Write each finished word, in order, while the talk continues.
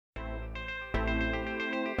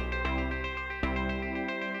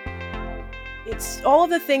It's all of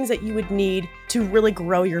the things that you would need to really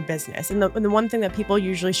grow your business. And the one thing that people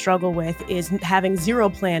usually struggle with is having zero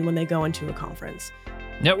plan when they go into a conference.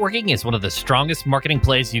 Networking is one of the strongest marketing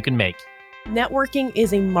plays you can make. Networking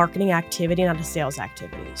is a marketing activity, not a sales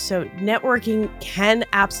activity. So networking can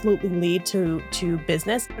absolutely lead to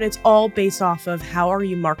business, but it's all based off of how are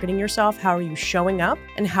you marketing yourself, how are you showing up,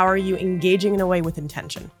 and how are you engaging in a way with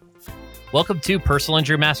intention. Welcome to Personal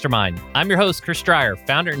Injury Mastermind. I'm your host, Chris Dreyer,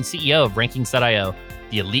 founder and CEO of Rankings.io,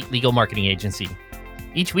 the elite legal marketing agency.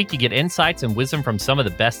 Each week, you get insights and wisdom from some of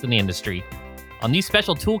the best in the industry. On these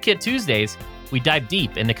special Toolkit Tuesdays, we dive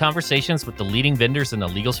deep into conversations with the leading vendors in the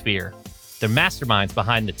legal sphere. They're masterminds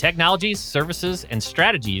behind the technologies, services, and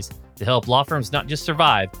strategies to help law firms not just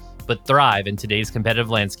survive, but thrive in today's competitive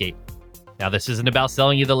landscape. Now, this isn't about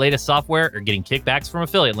selling you the latest software or getting kickbacks from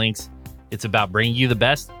affiliate links. It's about bringing you the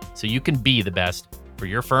best so you can be the best for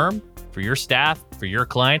your firm, for your staff, for your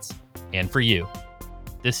clients, and for you.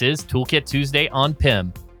 This is Toolkit Tuesday on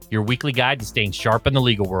PIM, your weekly guide to staying sharp in the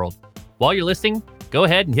legal world. While you're listening, go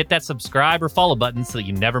ahead and hit that subscribe or follow button so that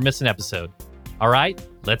you never miss an episode. All right,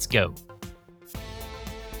 let's go.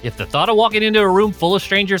 If the thought of walking into a room full of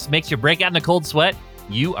strangers makes you break out in a cold sweat,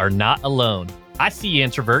 you are not alone. I see you,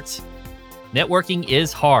 introverts. Networking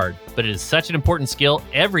is hard, but it is such an important skill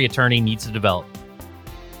every attorney needs to develop.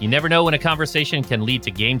 You never know when a conversation can lead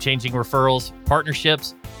to game-changing referrals,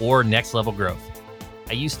 partnerships, or next-level growth.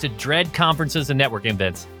 I used to dread conferences and networking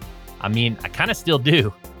events. I kind of still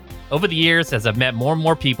do. Over the years, as I've met more and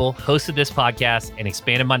more people, hosted this podcast, and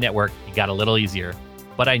expanded my network, it got a little easier.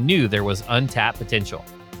 But I knew there was untapped potential.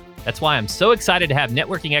 That's why I'm so excited to have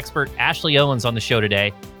networking expert Ashley Owens on the show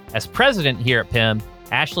today. As president here at PIM,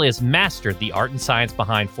 Ashley has mastered the art and science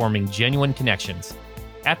behind forming genuine connections.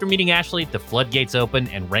 After meeting Ashley, the floodgates open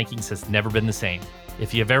and Rankings has never been the same.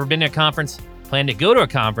 If you've ever been to a conference, plan to go to a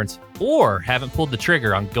conference, or haven't pulled the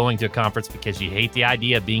trigger on going to a conference because you hate the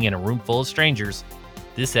idea of being in a room full of strangers,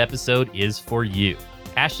 this episode is for you.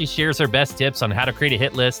 Ashley shares her best tips on how to create a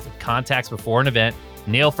hit list of contacts before an event,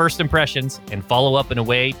 nail first impressions, and follow up in a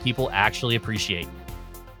way people actually appreciate.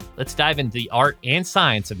 Let's dive into the art and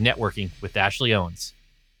science of networking with Ashley Owens.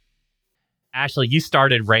 Ashley, you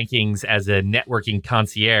started Rankings as a networking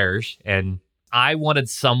concierge, and I wanted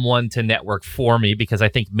someone to network for me because I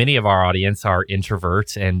think many of our audience are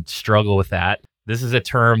introverts and struggle with that. This is a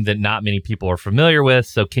term that not many people are familiar with,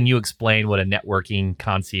 so can you explain what a networking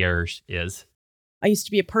concierge is? I used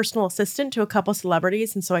to be a personal assistant to a couple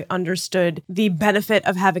celebrities, and so I understood the benefit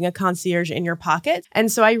of having a concierge in your pocket.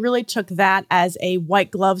 And so I really took that as a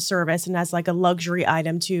white glove service and as like a luxury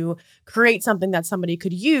item to create something that somebody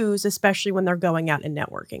could use, especially when they're going out and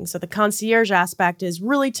networking. So the concierge aspect is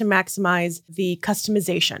really to maximize the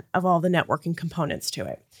customization of all the networking components to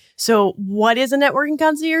it. So what is a networking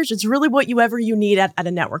concierge? It's really whatever you need at a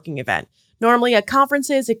networking event. Normally at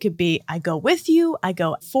conferences, it could be, I go with you, I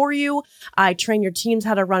go for you, I train your teams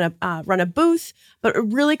how to run a booth, but it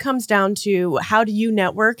really comes down to how do you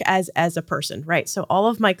network as a person, right? So all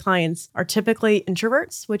of my clients are typically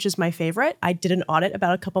introverts, which is my favorite. I did an audit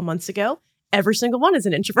about a couple months ago. Every single one is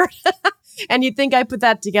an introvert. And you'd think I put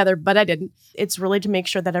that together, but I didn't. It's really to make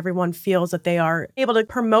sure that everyone feels that they are able to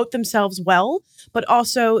promote themselves well, but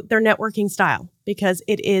also their networking style, because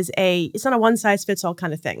it's not a one size fits all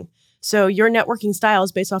kind of thing. So your networking style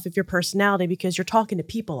is based off of your personality because you're talking to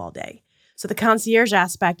people all day. So the concierge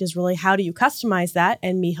aspect is really how do you customize that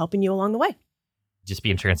and me helping you along the way. Just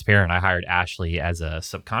being transparent, I hired Ashley as a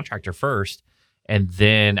subcontractor first. And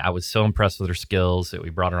then I was so impressed with her skills that we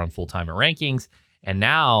brought her on full-time at Rankings. And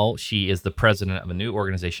now she is the president of a new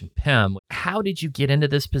organization, PIM. How did you get into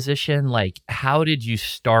this position? How did you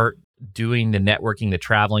start doing the networking, the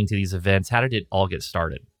traveling to these events? How did it all get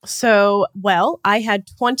started? So, I had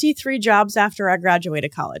 23 jobs after I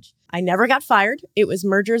graduated college. I never got fired. It was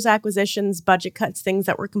mergers, acquisitions, budget cuts, things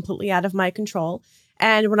that were completely out of my control.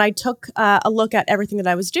 And when I took a look at everything that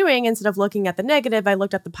I was doing, instead of looking at the negative, I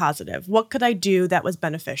looked at the positive. What could I do that was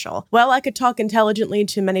beneficial? Well, I could talk intelligently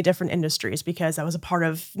to many different industries because I was a part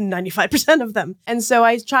of 95% of them. And so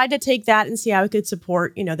I tried to take that and see how I could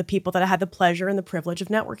support, the people that I had the pleasure and the privilege of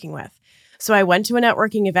networking with. So I went to a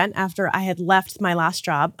networking event after I had left my last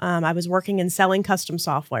job. I was working in selling custom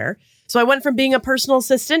software. So I went from being a personal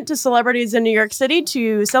assistant to celebrities in New York City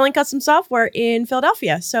to selling custom software in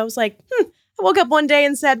Philadelphia. So I was like, I woke up one day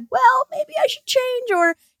and said, well, maybe I should change,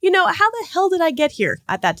 or, how the hell did I get here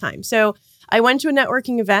at that time? So I went to a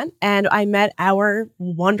networking event and I met our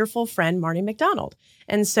wonderful friend, Marty McDonald.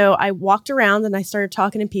 And so I walked around and I started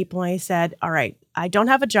talking to people and I said, all right, I don't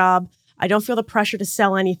have a job. I don't feel the pressure to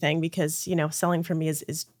sell anything because, selling for me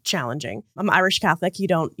is challenging. I'm Irish Catholic. You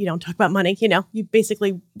don't talk about money. You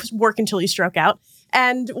basically work until you stroke out.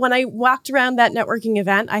 And when I walked around that networking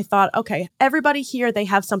event, I thought, okay, everybody here, they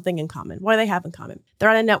have something in common. What do they have in common? They're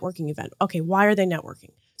at a networking event. Okay, why are they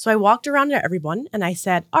networking? So I walked around to everyone and I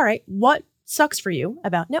said, all right, what sucks for you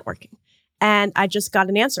about networking? And I just got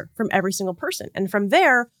an answer from every single person. And from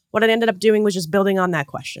there, what I ended up doing was just building on that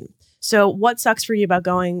question. So what sucks for you about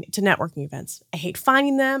going to networking events? I hate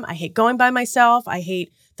finding them. I hate going by myself. I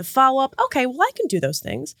hate the follow-up. Okay, well, I can do those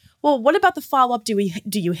things. Well, what about the follow-up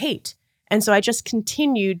do you hate? And so I just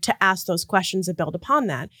continued to ask those questions and build upon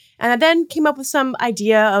that. And I then came up with some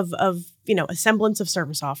idea of a semblance of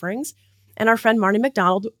service offerings. And our friend Marty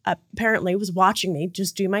McDonald apparently was watching me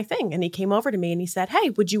just do my thing. And he came over to me and he said, hey,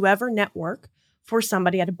 would you ever network for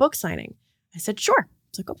somebody at a book signing? I said, sure.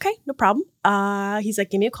 It's like, okay, no problem. He's like,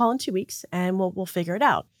 give me a call in 2 weeks and we'll figure it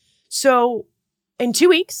out. So in 2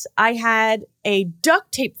 weeks, I had a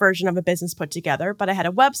duct tape version of a business put together, but I had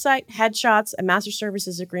a website, headshots, a master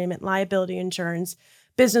services agreement, liability insurance,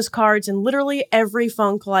 business cards, and literally every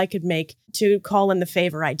phone call I could make to call in the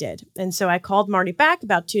favor I did. And so I called Marty back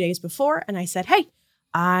about 2 days before and I said, hey,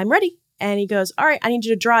 I'm ready. And he goes, all right, I need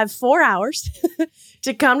you to drive 4 hours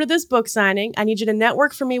to come to this book signing. I need you to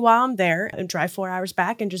network for me while I'm there and drive 4 hours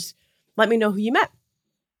back and just let me know who you met.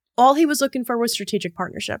 All he was looking for was strategic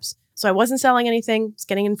partnerships. So I wasn't selling anything, just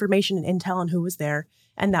getting information and intel on who was there.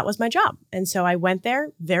 And that was my job. And so I went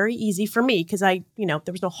there, very easy for me because there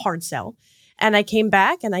was no hard sell. And I came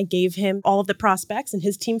back and I gave him all of the prospects and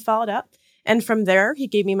his team followed up. And from there, he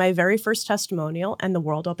gave me my very first testimonial and the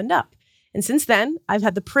world opened up. And since then, I've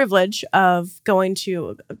had the privilege of going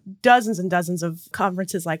to dozens and dozens of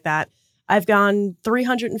conferences like that. I've gone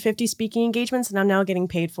 350 speaking engagements and I'm now getting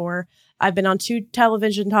paid for. I've been on 2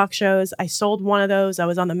 television talk shows. I sold one of those. I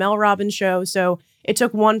was on the Mel Robbins show. So it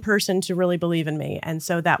took one person to really believe in me. And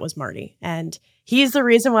so that was Marty. And he's the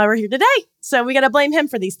reason why we're here today. So we got to blame him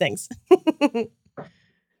for these things.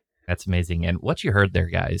 That's amazing. And what you heard there,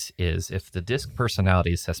 guys, is if the DISC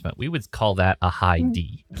personality assessment, we would call that a high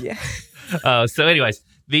D. Yeah. So anyways,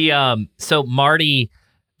 so Marty,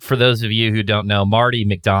 for those of you who don't know, Marty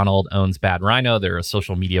McDonald owns Bad Rhino. They're a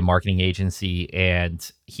social media marketing agency, and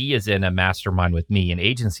he is in a mastermind with me, an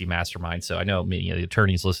agency mastermind. So I know many of the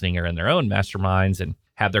attorneys listening are in their own masterminds and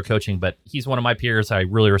have their coaching, but he's one of my peers. I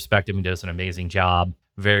really respect him. He does an amazing job.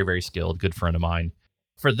 Very, very skilled, good friend of mine.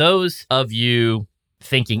 For those of you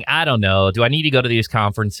thinking, I don't know, do I need to go to these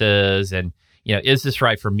conferences? And, is this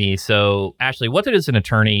right for me? So Ashley, what is an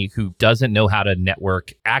attorney who doesn't know how to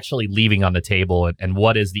network actually leaving on the table? And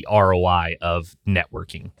what is the ROI of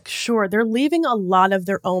networking? Sure. They're leaving a lot of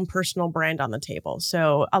their own personal brand on the table.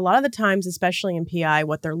 So a lot of the times, especially in PI,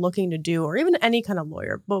 what they're looking to do, or even any kind of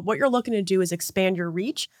lawyer, but what you're looking to do is expand your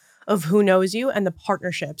reach of who knows you and the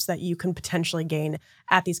partnerships that you can potentially gain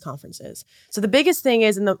at these conferences. So the biggest thing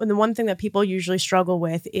is, and the one thing that people usually struggle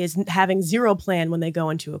with is having zero plan when they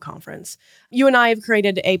go into a conference. You and I have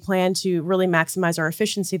created a plan to really maximize our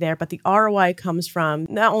efficiency there, but the ROI comes from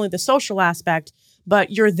not only the social aspect,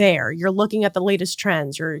 but you're there. You're looking at the latest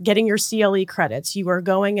trends. You're getting your CLE credits. You are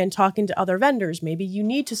going and talking to other vendors. Maybe you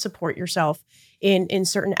need to support yourself in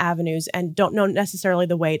certain avenues and don't know necessarily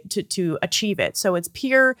the way to achieve it. So it's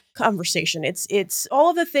peer conversation. It's all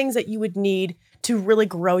of the things that you would need to really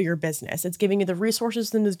grow your business. It's giving you the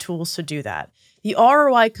resources and the tools to do that. The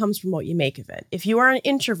ROI comes from what you make of it. If you are an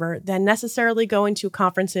introvert, then necessarily going to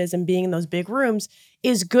conferences and being in those big rooms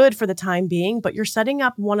is good for the time being, but you're setting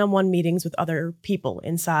up one-on-one meetings with other people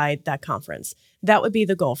inside that conference. That would be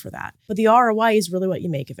the goal for that. But the ROI is really what you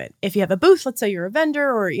make of it. If you have a booth, let's say you're a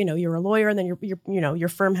vendor or you're a lawyer and then your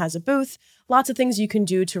firm has a booth, lots of things you can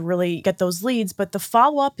do to really get those leads, but the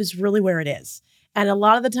follow-up is really where it is. And a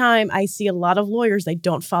lot of the time, I see a lot of lawyers, they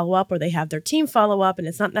don't follow up or they have their team follow up, and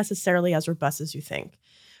it's not necessarily as robust as you think.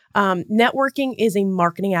 Networking is a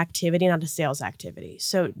marketing activity, not a sales activity.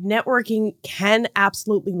 So networking can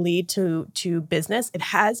absolutely lead to business.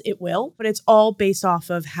 It will, but it's all based off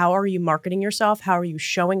of how are you marketing yourself, how are you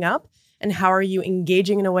showing up, and how are you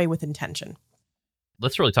engaging in a way with intention.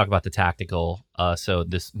 Let's really talk about the tactical. So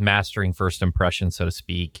this mastering first impression, so to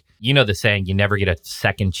speak. You know the saying, you never get a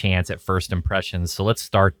second chance at first impressions. So let's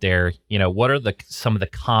start there. What are some of the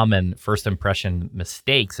common first impression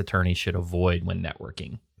mistakes attorneys should avoid when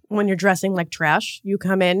networking? When you're dressing like trash, you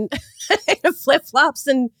come in flip-flops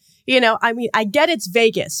and, I get it's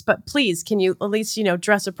Vegas, but please, can you at least,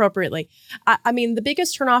 dress appropriately? The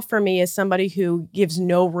biggest turnoff for me is somebody who gives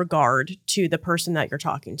no regard to the person that you're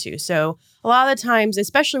talking to. So a lot of the times,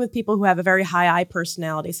 especially with people who have a very high I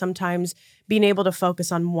personality, sometimes being able to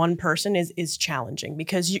focus on one person is challenging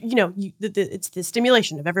because it's the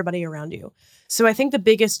stimulation of everybody around you. So I think the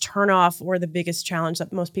biggest turnoff or the biggest challenge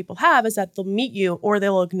that most people have is that they'll meet you or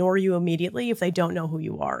they'll ignore you immediately if they don't know who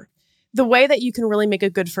you are. The way that you can really make a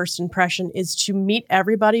good first impression is to meet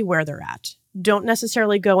everybody where they're at. Don't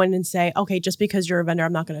necessarily go in and say, okay, just because you're a vendor,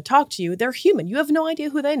 I'm not going to talk to you. They're human. You have no idea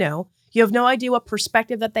who they know. You have no idea what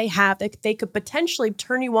perspective that they have. They could potentially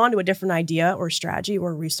turn you on to a different idea or strategy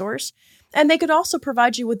or resource. And they could also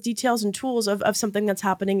provide you with details and tools of something that's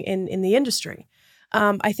happening in the industry.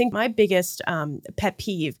 I think my biggest pet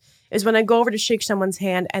peeve is when I go over to shake someone's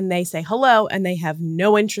hand and they say hello and they have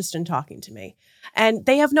no interest in talking to me. And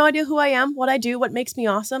they have no idea who I am, what I do, what makes me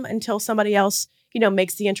awesome until somebody else,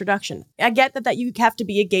 makes the introduction. I get that you have to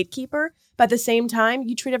be a gatekeeper, but at the same time,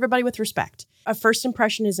 you treat everybody with respect. A first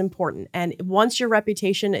impression is important. And once your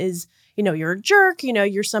reputation is, you're a jerk,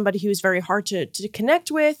 you're somebody who's very hard to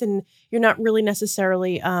connect with and you're not really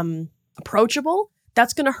necessarily approachable,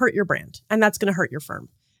 that's going to hurt your brand and that's going to hurt your firm.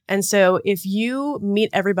 And so if you meet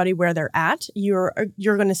everybody where they're at, you're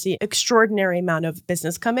going to see extraordinary amount of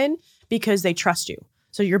business come in because they trust you.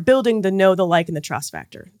 So you're building the know, the like, and the trust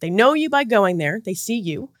factor. They know you by going there. They see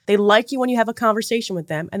you. They like you when you have a conversation with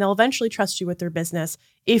them, and they'll eventually trust you with their business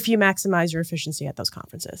if you maximize your efficiency at those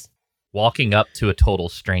conferences. Walking up to a total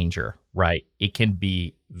stranger, right? It can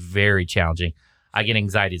be very challenging. I get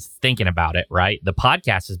anxiety thinking about it, right? The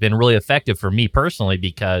podcast has been really effective for me personally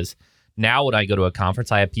because now when I go to a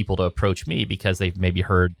conference, I have people to approach me because they've maybe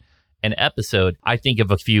heard an episode. I think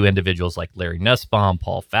of a few individuals like Larry Nussbaum,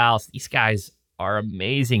 Paul Faust. These guys are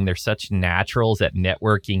amazing. They're such naturals at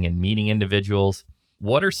networking and meeting individuals.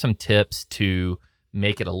 What are some tips to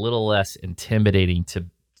make it a little less intimidating to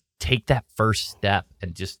take that first step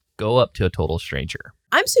and just go up to a total stranger?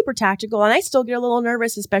 I'm super tactical and I still get a little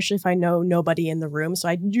nervous, especially if I know nobody in the room. So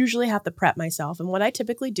I usually have to prep myself. And what I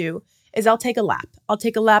typically do is I'll take a lap. I'll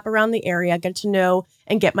take a lap around the area, get to know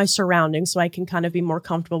and get my surroundings so I can kind of be more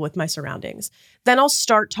comfortable with my surroundings. Then I'll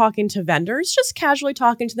start talking to vendors, just casually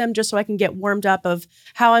talking to them just so I can get warmed up of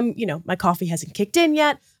how my coffee hasn't kicked in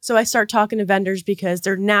yet. So I start talking to vendors because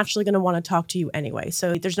they're naturally going to want to talk to you anyway.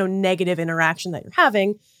 So there's no negative interaction that you're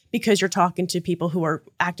having because you're talking to people who are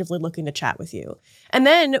actively looking to chat with you. And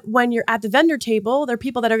then when you're at the vendor table, there are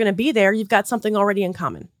people that are going to be there. You've got something already in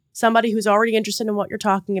common. Somebody who's already interested in what you're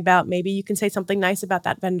talking about. Maybe you can say something nice about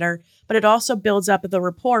that vendor, but it also builds up the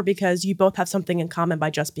rapport because you both have something in common by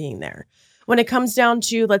just being there. When it comes down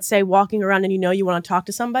to, let's say, walking around and you want to talk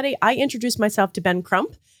to somebody, I introduced myself to Ben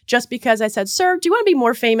Crump just because I said, "Sir, do you want to be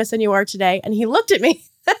more famous than you are today?" And he looked at me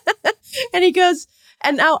and he goes,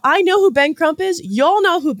 "And now I know who Ben Crump is. Y'all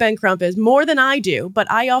know who Ben Crump is more than I do,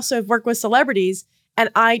 but I also have worked with celebrities and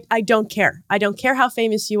I don't care. I don't care how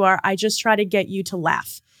famous you are. I just try to get you to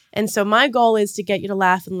laugh." And so my goal is to get you to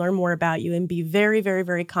laugh and learn more about you and be very, very,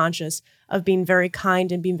 very conscious of being very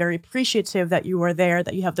kind and being very appreciative that you are there,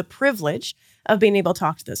 that you have the privilege of being able to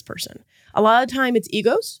talk to this person. A lot of the time it's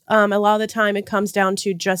egos. A lot of the time it comes down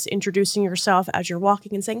to just introducing yourself as you're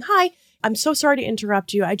walking and saying, "Hi, I'm so sorry to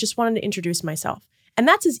interrupt you. I just wanted to introduce myself." And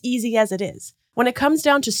that's as easy as it is. When it comes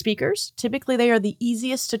down to speakers, typically they are the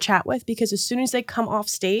easiest to chat with because as soon as they come off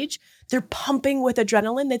stage, they're pumping with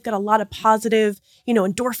adrenaline. They've got a lot of positive,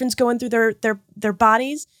 endorphins going through their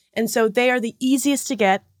bodies. And so they are the easiest to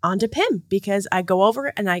get onto PIM because I go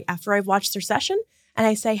over and after I've watched their session and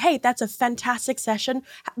I say, "Hey, that's a fantastic session.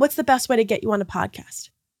 What's the best way to get you on a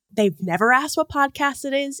podcast?" They've never asked what podcast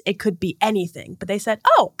it is. It could be anything, but they said,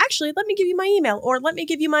 "Oh, actually, let me give you my email or let me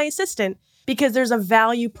give you my assistant." Because there's a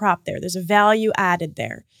value prop there. There's a value added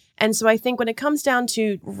there. And so I think when it comes down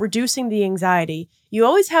to reducing the anxiety, you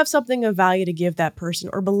always have something of value to give that person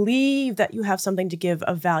or believe that you have something to give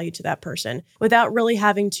of value to that person without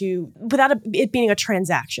it being a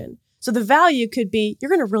transaction. So the value could be,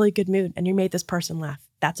 you're in a really good mood and you made this person laugh.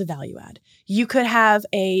 That's a value add. You could have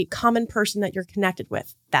a common person that you're connected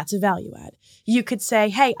with. That's a value add. You could say,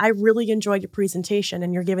 "Hey, I really enjoyed your presentation,"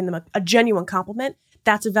 and you're giving them a genuine compliment.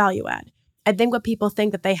 That's a value add. I think what people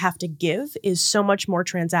think that they have to give is so much more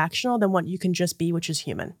transactional than what you can just be, which is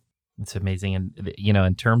human. It's amazing. And,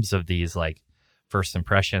 in terms of these like first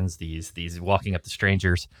impressions, these walking up to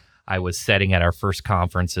strangers, I was setting at our first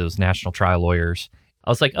conference. It was National Trial Lawyers. I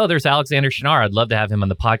was like, "Oh, there's Alexander Shinar. I'd love to have him on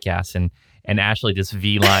the podcast." And Ashley just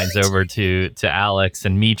V-lines over to Alex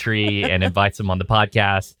and Mitri and invites him on the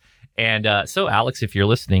podcast. And so Alex, if you're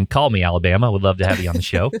listening, call me, Alabama. Would love to have you on the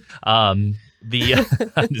show. I'm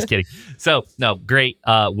just kidding. So no, great.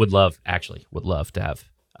 Would love to have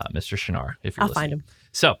Mr. Shinar if you're listening. I'll find him.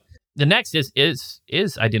 So the next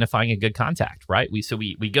is identifying a good contact, right?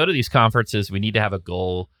 We go to these conferences. We need to have a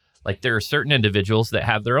goal. Like there are certain individuals that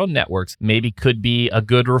have their own networks, maybe could be a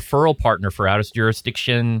good referral partner for out of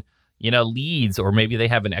jurisdiction, leads, or maybe they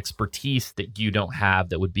have an expertise that you don't have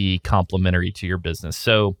that would be complementary to your business.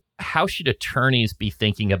 So how should attorneys be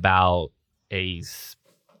thinking about a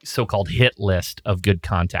so-called hit list of good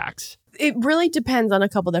contacts? It really depends on a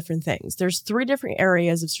couple different things. There's 3 different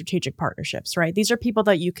areas of strategic partnerships, right? These are people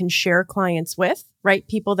that you can share clients with, right?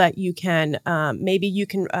 People that you can, maybe you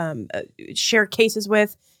can share cases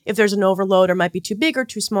with if there's an overload or might be too big or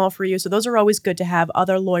too small for you. So those are always good to have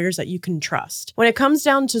other lawyers that you can trust. When it comes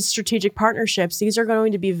down to strategic partnerships, these are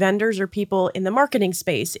going to be vendors or people in the marketing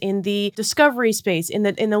space, in the discovery space, in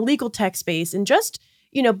the legal tech space, and just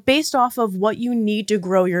based off of what you need to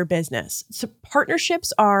grow your business. So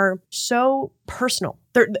partnerships are so personal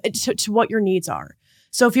to what your needs are.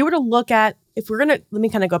 So if you were to look at, let me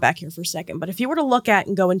kind of go back here for a second, but if you were to look at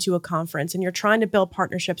and go into a conference and you're trying to build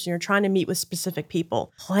partnerships and you're trying to meet with specific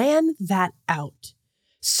people, plan that out.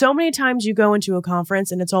 So many times you go into a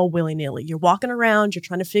conference and it's all willy-nilly. You're walking around, you're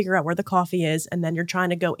trying to figure out where the coffee is, and then you're trying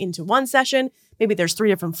to go into one session. Maybe there's 3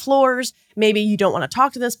 different floors. Maybe you don't want to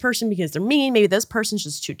talk to this person because they're mean. Maybe this person's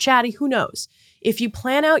just too chatty. Who knows? If you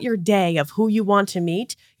plan out your day of who you want to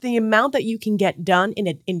meet, the amount that you can get done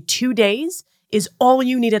in 2 days is all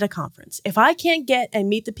you need at a conference. If I can't get and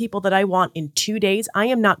meet the people that I want in 2 days, I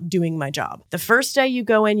am not doing my job. The first day you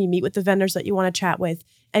go in, you meet with the vendors that you want to chat with,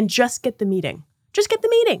 and just get the meeting. Just get the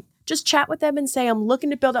meeting. Just chat with them and say, I'm looking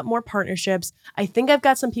to build up more partnerships. I think I've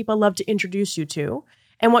got some people I'd love to introduce you to.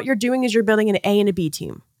 And what you're doing is you're building an A and a B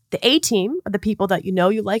team. The A team are the people that you know,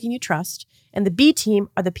 you like, and you trust. And the B team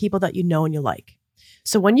are the people that you know and you like.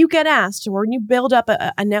 So when you get asked, or when you build up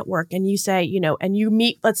a network and you say, and you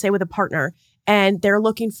meet, let's say, with a partner, and they're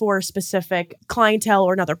looking for a specific clientele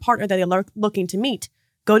or another partner that they're looking to meet,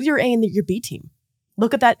 go to your A and your B team.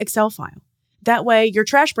 Look at that Excel file. That way, your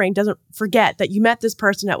trash brain doesn't forget that you met this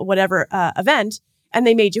person at whatever event and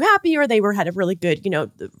they made you happy, or they had a really good,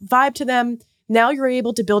 vibe to them. Now you're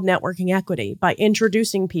able to build networking equity by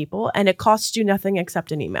introducing people, and it costs you nothing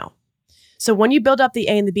except an email. So when you build up the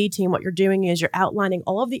A and the B team, what you're doing is you're outlining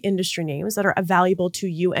all of the industry names that are valuable to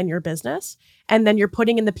you and your business, and then you're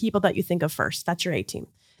putting in the people that you think of first. That's your A team.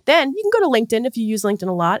 Then you can go to LinkedIn if you use LinkedIn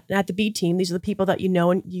a lot. And at the B team, these are the people that you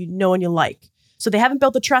know and you like. So they haven't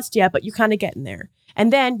built the trust yet, but you're kind of getting there.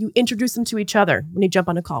 And then you introduce them to each other when you jump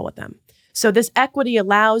on a call with them. So this equity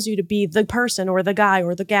allows you to be the person or the guy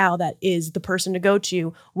or the gal that is the person to go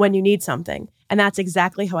to when you need something. And that's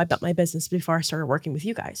exactly how I built my business before I started working with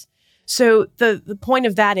you guys. So the point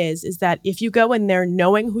of that is that if you go in there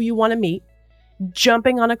knowing who you want to meet,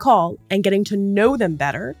 jumping on a call and getting to know them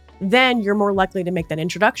better, then you're more likely to make that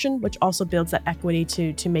introduction, which also builds that equity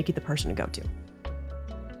to make you the person to go to.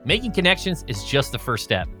 Making connections is just the first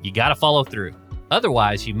step. You got to follow through.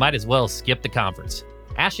 Otherwise, you might as well skip the conference.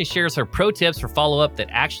 Ashley shares her pro tips for follow-up that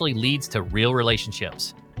actually leads to real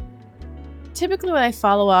relationships. Typically when I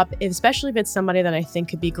follow up, especially if it's somebody that I think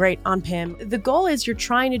could be great on PIM, the goal is you're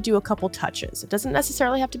trying to do a couple touches. It doesn't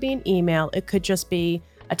necessarily have to be an email. It could just be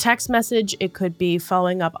a text message. It could be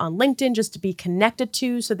following up on LinkedIn just to be connected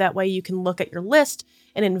to, so that way you can look at your list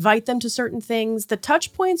and invite them to certain things. The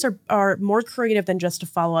touch points are more creative than just a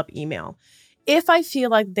follow-up email. If I feel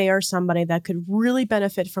like they are somebody that could really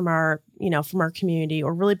benefit from our community,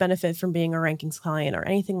 or really benefit from being a rankings client or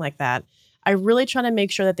anything like that, I really try to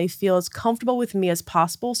make sure that they feel as comfortable with me as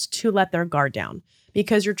possible to let their guard down,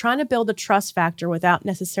 because you're trying to build a trust factor without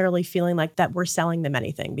necessarily feeling like that we're selling them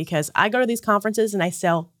anything. Because I go to these conferences and I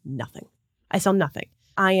sell nothing.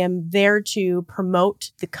 I am there to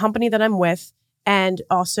promote the company that I'm with. And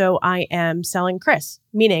also I am selling Chris,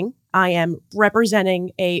 meaning I am representing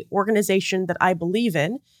a organization that I believe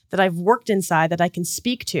in, that I've worked inside, that I can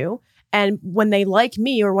speak to. And when they like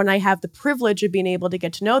me, or when I have the privilege of being able to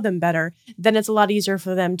get to know them better, then it's a lot easier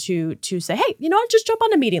for them to say, hey, just jump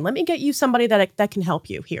on a meeting. Let me get you somebody that can help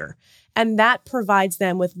you here. And that provides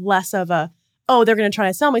them with less of a, oh, they're going to try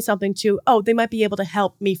to sell me something, to, oh, they might be able to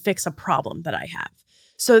help me fix a problem that I have.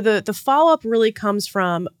 So the follow-up really comes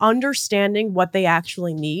from understanding what they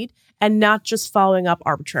actually need and not just following up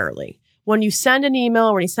arbitrarily. When you send an email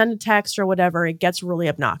or when you send a text or whatever, it gets really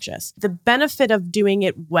obnoxious. The benefit of doing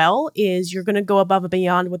it well is you're going to go above and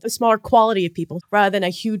beyond with a smaller quality of people rather than a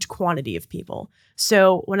huge quantity of people.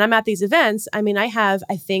 So when I'm at these events, I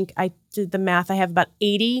think I did the math, I have about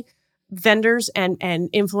 80 vendors and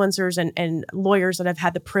influencers and lawyers that I've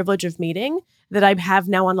had the privilege of meeting, that I have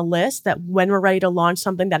now on a list, that when we're ready to launch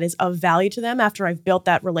something that is of value to them after I've built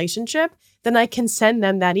that relationship, then I can send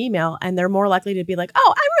them that email and they're more likely to be like,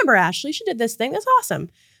 oh, I remember Ashley, she did this thing. That's awesome.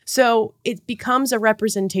 So it becomes a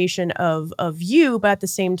representation of you, but at the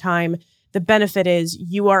same time, the benefit is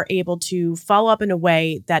you are able to follow up in a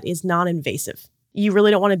way that is non-invasive. You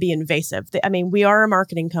really don't want to be invasive. I mean, we are a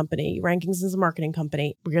marketing company. Rankings is a marketing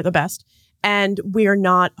company. We are the best. And we are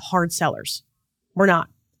not hard sellers. We're not.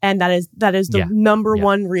 And that is the number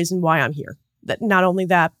one reason why I'm here. That not only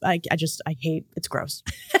that, I hate, it's gross.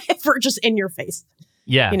 For just in your face.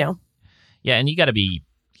 Yeah. You know? Yeah. And you got to be,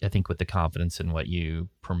 I think, with the confidence in what you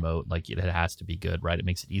promote, like it has to be good, right? It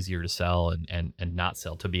makes it easier to sell and not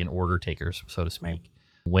sell, to be an order taker, so to speak. Right.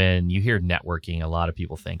 When you hear networking, a lot of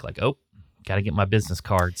people think like, oh, got to get my business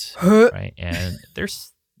cards, right? And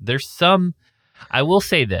there's some, I will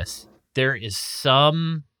say this, there is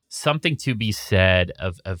something to be said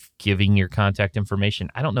of giving your contact information.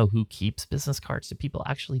 I don't know who keeps business cards. Do people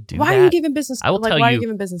actually do that? Why are you giving business cards? I will tell you, why are you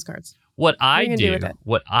giving business cards? What I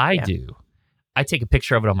do, I take a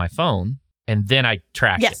picture of it on my phone and then I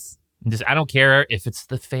trash it. I don't care if it's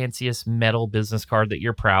the fanciest metal business card that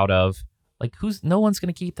you're proud of. Like no one's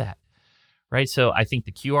going to keep that, right? So I think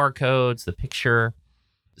the QR codes, the picture.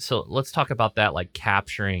 So let's talk about that, like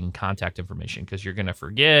capturing contact information, because you're going to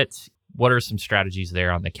forget. What are some strategies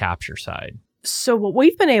there on the capture side? So what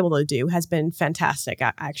we've been able to do has been fantastic,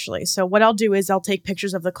 actually. So what I'll do is I'll take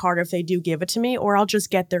pictures of the card if they do give it to me, or I'll just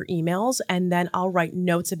get their emails and then I'll write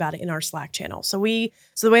notes about it in our Slack channel. So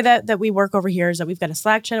the way that we work over here is that we've got a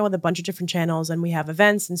Slack channel with a bunch of different channels and we have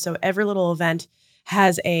events. And so every little event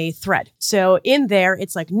has a thread. So in there,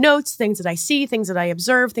 it's like notes, things that I see, things that I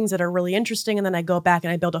observe, things that are really interesting. And then I go back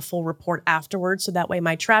and I build a full report afterwards. So that way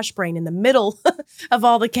my trash brain in the middle of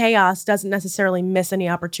all the chaos doesn't necessarily miss any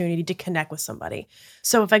opportunity to connect with somebody.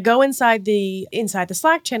 So if I go inside the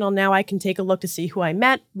Slack channel, now I can take a look to see who I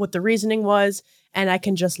met, what the reasoning was, and I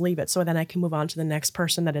can just leave it. So then I can move on to the next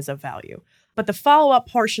person that is of value. But the follow-up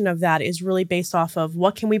portion of that is really based off of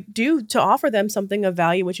what can we do to offer them something of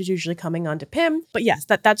value, which is usually coming onto PIM. But yes,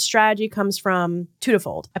 that strategy comes from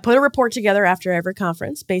twofold. I put a report together after every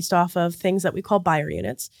conference based off of things that we call buyer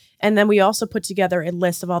units. And then we also put together a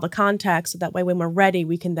list of all the contacts so that way when we're ready,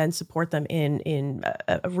 we can then support them in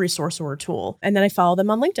a resource or a tool. And then I follow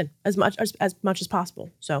them on LinkedIn as much as possible.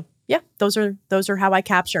 So yeah, those are how I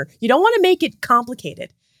capture. You don't want to make it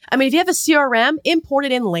complicated. I mean, if you have a CRM, import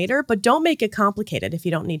it in later, but don't make it complicated if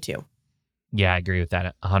you don't need to. Yeah, I agree with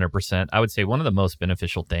that 100%. I would say one of the most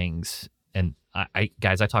beneficial things, and I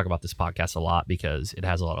talk about this podcast a lot because it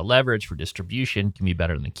has a lot of leverage for distribution, can be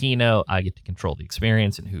better than the keynote. I get to control the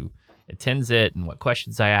experience and who attends it and what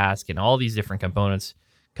questions I ask and all these different components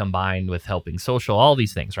combined with helping social, all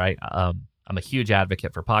these things, right? I'm a huge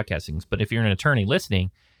advocate for podcasting, but if you're an attorney listening,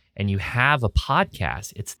 and you have a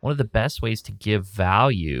podcast, it's one of the best ways to give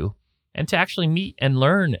value and to actually meet and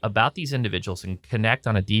learn about these individuals and connect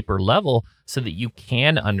on a deeper level so that you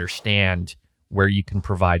can understand where you can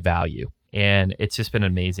provide value. And it's just been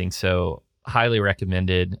amazing. So highly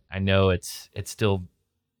recommended. I know it's still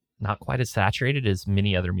not quite as saturated as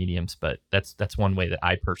many other mediums, but that's one way that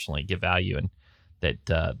I personally give value, and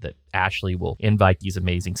that Ashley will invite these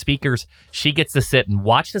amazing speakers. She gets to sit and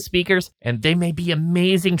watch the speakers, and they may be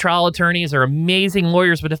amazing trial attorneys or amazing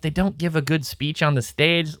lawyers, but if they don't give a good speech on the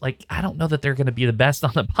stage, like, I don't know that they're going to be the best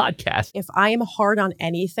on the podcast. If I am hard on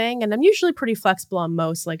anything, and I'm usually pretty flexible on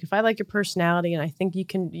most, like if I like your personality and I think you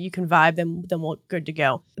can vibe, then we're good to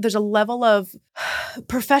go. There's a level of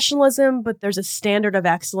professionalism, but there's a standard of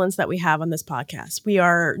excellence that we have on this podcast. We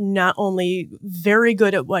are not only very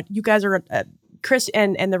good at what you guys are at, Chris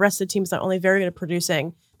and the rest of the team is not only very good at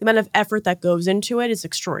producing, the amount of effort that goes into it is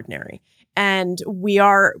extraordinary. And we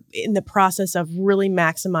are in the process of really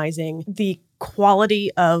maximizing the quality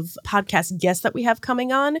of podcast guests that we have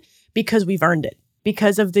coming on because we've earned it,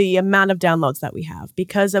 because of the amount of downloads that we have,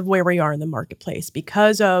 because of where we are in the marketplace,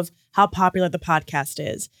 because of how popular the podcast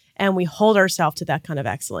is. And we hold ourselves to that kind of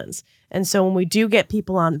excellence. And so when we do get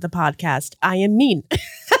people on the podcast, I am mean,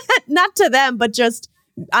 not to them, but just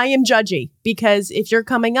I am judgy, because if you're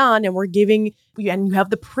coming on and we're giving you, and you have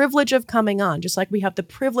the privilege of coming on, just like we have the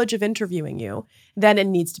privilege of interviewing you, then it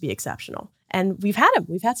needs to be exceptional. And we've had them.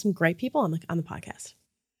 We've had some great people on the podcast.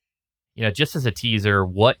 You know, just as a teaser,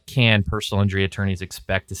 what can personal injury attorneys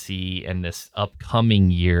expect to see in this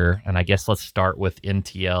upcoming year? And I guess let's start with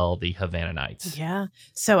NTL, the Havana Nights. Yeah.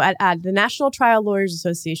 So at the National Trial Lawyers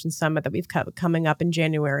Association Summit that we've coming up in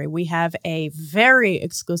January, we have a very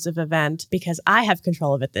exclusive event because I have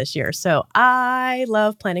control of it this year. So I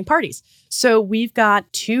love planning parties. So we've got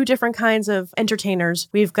two different kinds of entertainers.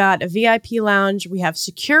 We've got a VIP lounge. We have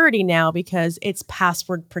security now because it's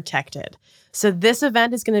password protected. So this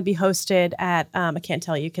event is going to be hosted at, I can't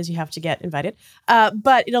tell you because you have to get invited,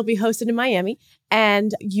 but it'll be hosted in Miami.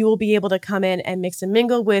 And you will be able to come in and mix and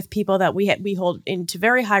mingle with people that we hold into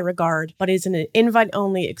very high regard, but is an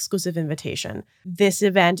invite-only exclusive invitation. This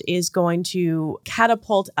event is going to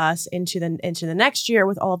catapult us into the next year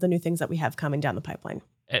with all of the new things that we have coming down the pipeline.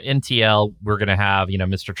 At NTL, we're going to have,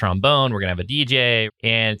 Mr. Trombone, we're going to have a DJ,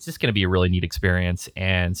 and it's just going to be a really neat experience.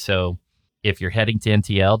 And so if you're heading to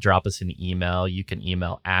NTL, drop us an email. You can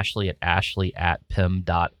email Ashley at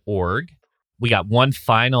ashley@pim.org. We got one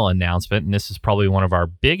final announcement, and this is probably one of our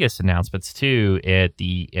biggest announcements too.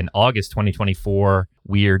 In August 2024,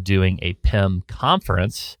 we are doing a PIM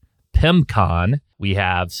conference, PIMCon. We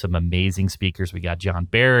have some amazing speakers. We got John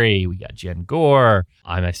Barry, we got Jen Gore.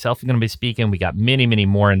 I myself am going to be speaking. We got many, many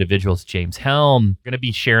more individuals. James Helm. We're going to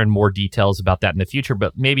be sharing more details about that in the future,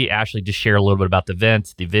 but maybe Ashley just share a little bit about the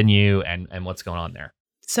event, the venue, and what's going on there.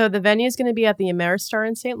 So the venue is going to be at the Ameristar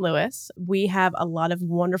in St. Louis. We have a lot of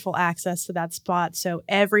wonderful access to that spot. So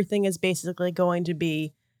everything is basically going to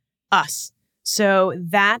be us. So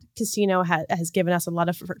that casino has given us a lot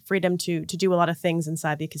of freedom to do a lot of things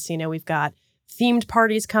inside the casino. We've got themed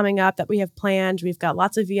parties coming up that we have planned. We've got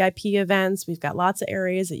lots of VIP events. We've got lots of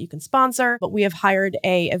areas that you can sponsor, but we have hired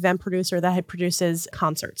a event producer that produces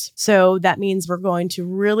concerts. So that means we're going to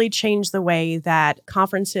really change the way that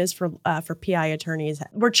conferences for PI attorneys,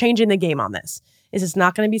 we're changing the game on this. It's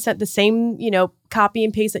not going to be set the same, copy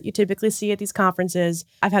and paste that you typically see at these conferences.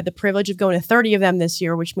 I've had the privilege of going to 30 of them this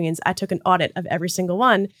year, which means I took an audit of every single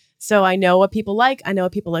one. So I know what people like, I know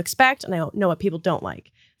what people expect, and I know what people don't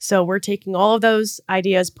like. So we're taking all of those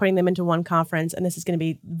ideas, putting them into one conference, and this is going to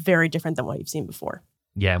be very different than what you've seen before.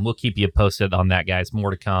 Yeah, and we'll keep you posted on that, guys. More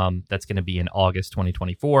to come. That's going to be in August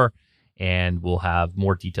 2024, and we'll have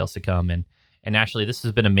more details to come. And Ashley, this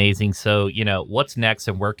has been amazing. So, what's next,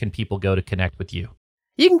 and where can people go to connect with you?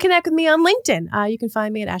 You can connect with me on LinkedIn. You can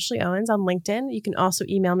find me at Ashley Owens on LinkedIn. You can also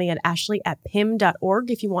email me at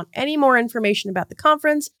ashley@pim.org if you want any more information about the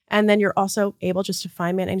conference. And then you're also able just to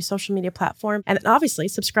find me on any social media platform. And obviously,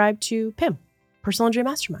 subscribe to PIM, Personal Injury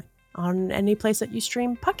Mastermind, on any place that you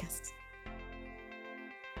stream podcasts.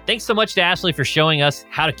 Thanks so much to Ashley for showing us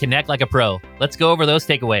how to connect like a pro. Let's go over those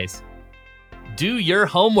takeaways. Do your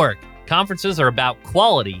homework. Conferences are about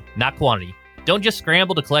quality, not quantity. Don't just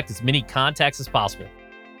scramble to collect as many contacts as possible.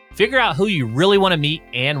 Figure out who you really want to meet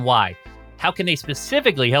and why. How can they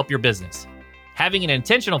specifically help your business? Having an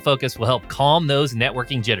intentional focus will help calm those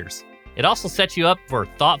networking jitters. It also sets you up for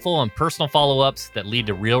thoughtful and personal follow-ups that lead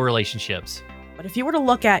to real relationships. But if you were to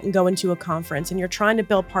look at and go into a conference and you're trying to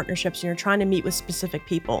build partnerships and you're trying to meet with specific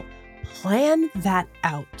people, plan that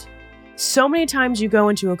out. So many times you go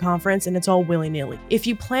into a conference and it's all willy-nilly. If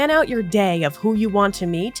you plan out your day of who you want to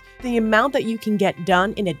meet, the amount that you can get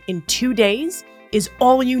done in 2 days is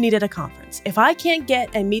all you need at a conference. If I can't get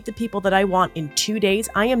and meet the people that I want in 2 days,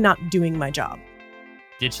 I am not doing my job.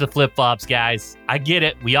 Ditch the flip-flops, guys. I get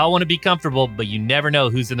it. We all want to be comfortable, but you never know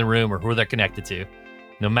who's in the room or who they're connected to.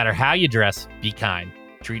 No matter how you dress, be kind.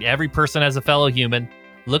 Treat every person as a fellow human.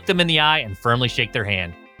 Look them in the eye and firmly shake their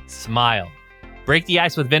hand. Smile. Break the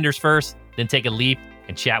ice with vendors first, then take a leap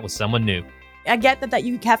and chat with someone new. I get that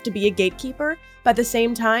you have to be a gatekeeper, but at the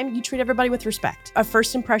same time, you treat everybody with respect. A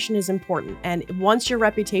first impression is important. And once your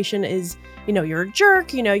reputation is, you're a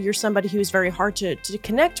jerk, you're somebody who's very hard to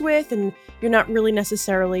connect with, and you're not really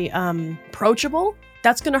necessarily approachable,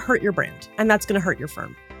 that's going to hurt your brand, and that's going to hurt your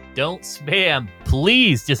firm. Don't spam.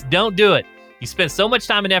 Please, just don't do it. You spend so much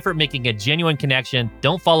time and effort making a genuine connection.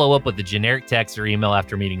 Don't follow up with a generic text or email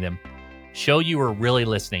after meeting them. Show you are really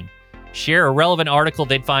listening. Share a relevant article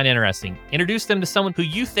they'd find interesting. Introduce them to someone who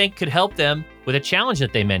you think could help them with a challenge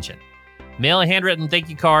that they mentioned. Mail a handwritten thank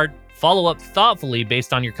you card. Follow up thoughtfully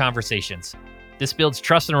based on your conversations. This builds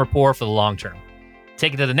trust and rapport for the long term.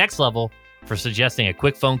 Take it to the next level for suggesting a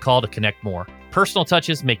quick phone call to connect more. Personal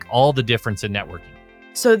touches make all the difference in networking.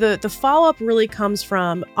 So the follow-up really comes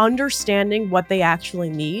from understanding what they actually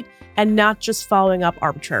need and not just following up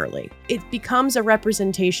arbitrarily. It becomes a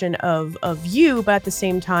representation of you, but at the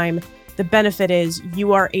same time, the benefit is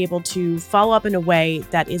you are able to follow up in a way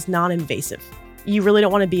that is non-invasive. You really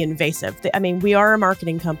don't want to be invasive. We are a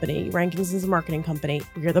marketing company. Rankings is a marketing company.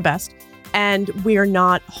 We are the best. And we are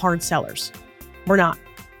not hard sellers. We're not.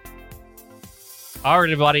 All right,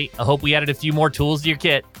 everybody. I hope we added a few more tools to your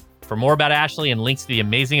kit. For more about Ashley and links to the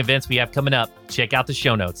amazing events we have coming up, check out the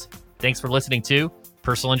show notes. Thanks for listening to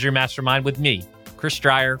Personal Injury Mastermind with me, Chris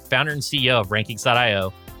Stryer, founder and CEO of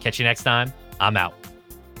Rankings.io. Catch you next time. I'm out.